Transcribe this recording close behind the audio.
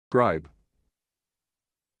Subscribe.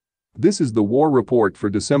 This is the war report for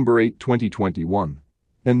December 8, 2021.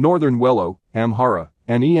 In northern Wello, Amhara,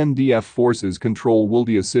 and ENDF forces control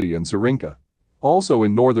Woldia city and Sarinka. Also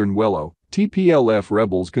in northern Wello, TPLF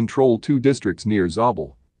rebels control 2 districts near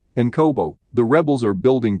Zabul. In Kobo, the rebels are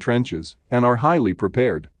building trenches and are highly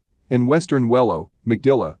prepared. In western Wello,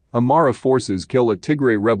 Magdilla, Amhara forces kill a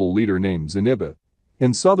Tigray rebel leader named Zaniba.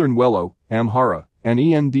 In southern Wello, Amhara, and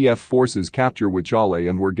ENDF forces capture Wuchale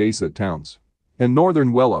and Wurgessa towns. In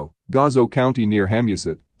northern Wello, Gazo County near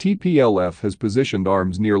Hamyasit, TPLF has positioned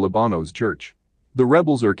arms near Libanos church. The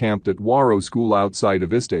rebels are camped at Waro school outside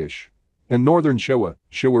of Istaish. In northern Shoa,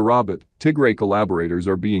 Rabat, Tigray collaborators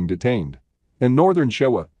are being detained. In northern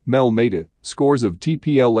Shoa, Mel Maida, scores of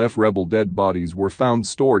TPLF rebel dead bodies were found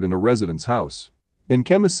stored in a resident's house. In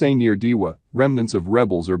Kemisay near Diwa, remnants of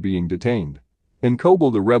rebels are being detained. In Kobo,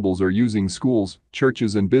 the rebels are using schools,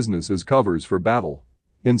 churches and business as covers for battle.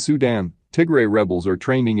 In Sudan, Tigray rebels are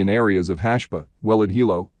training in areas of Hashpa,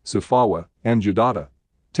 Weladhilo, Safawa, and Jadata.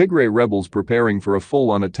 Tigray rebels preparing for a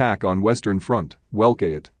full-on attack on Western Front,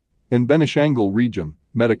 Welkayat. In Benishangul region,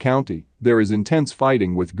 Meta County, there is intense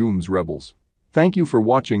fighting with Gooms rebels. Thank you for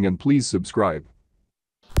watching and please subscribe.